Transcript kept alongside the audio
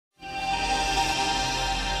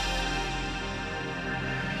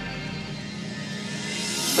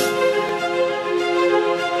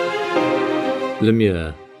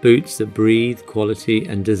LeMieux, boots that breathe quality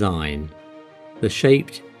and design. The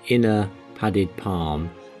shaped inner padded palm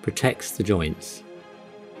protects the joints.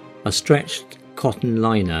 A stretched cotton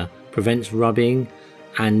liner prevents rubbing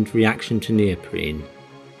and reaction to neoprene.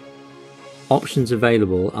 Options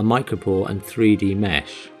available are micropore and 3D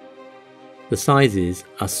mesh. The sizes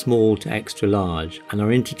are small to extra large and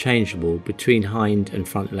are interchangeable between hind and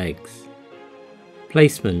front legs.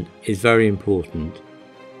 Placement is very important.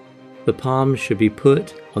 The palm should be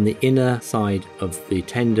put on the inner side of the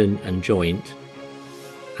tendon and joint,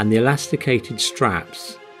 and the elasticated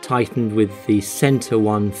straps tightened with the center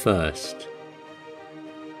one first,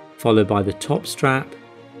 followed by the top strap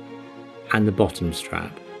and the bottom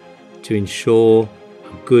strap to ensure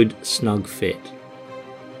a good snug fit.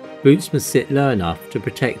 Boots must sit low enough to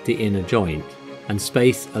protect the inner joint and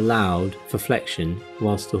space allowed for flexion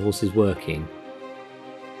whilst the horse is working.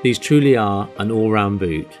 These truly are an all-round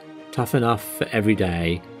boot, tough enough for every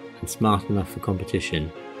day and smart enough for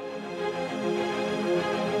competition.